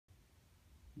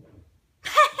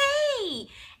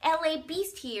LA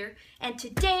Beast here, and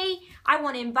today I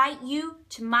want to invite you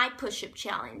to my push-up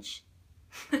challenge.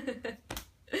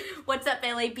 What's up,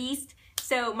 LA Beast?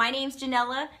 So my name's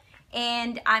Janella,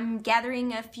 and I'm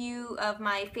gathering a few of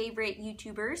my favorite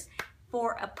YouTubers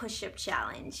for a push-up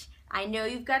challenge. I know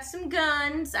you've got some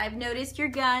guns. I've noticed your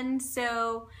guns,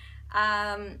 so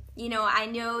you know, I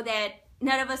know that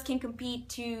none of us can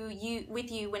compete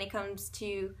with you when it comes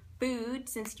to food,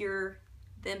 since you're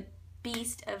the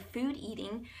beast of food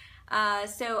eating.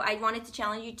 So I wanted to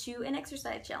challenge you to an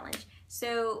exercise challenge.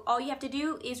 So all you have to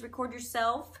do is record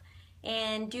yourself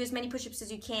and do as many push-ups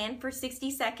as you can for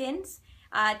 60 seconds.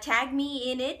 Tag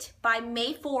me in it by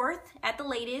May 4th at the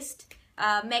latest,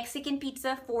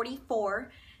 MexicanPizza44.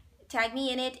 Tag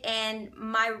me in it, and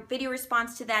my video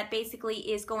response to that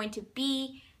basically is going to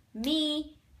be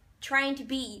me trying to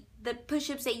beat the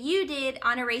push-ups that you did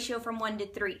on a ratio from 1 to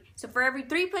 3. So for every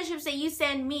 3 push-ups that you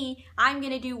send me, I'm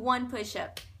gonna do 1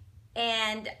 push-up.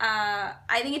 And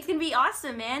I think it's gonna be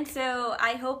awesome, man. So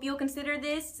I hope you'll consider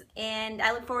this, and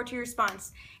I look forward to your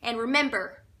response. And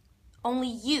remember, only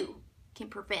you can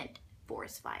prevent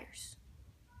forest fires.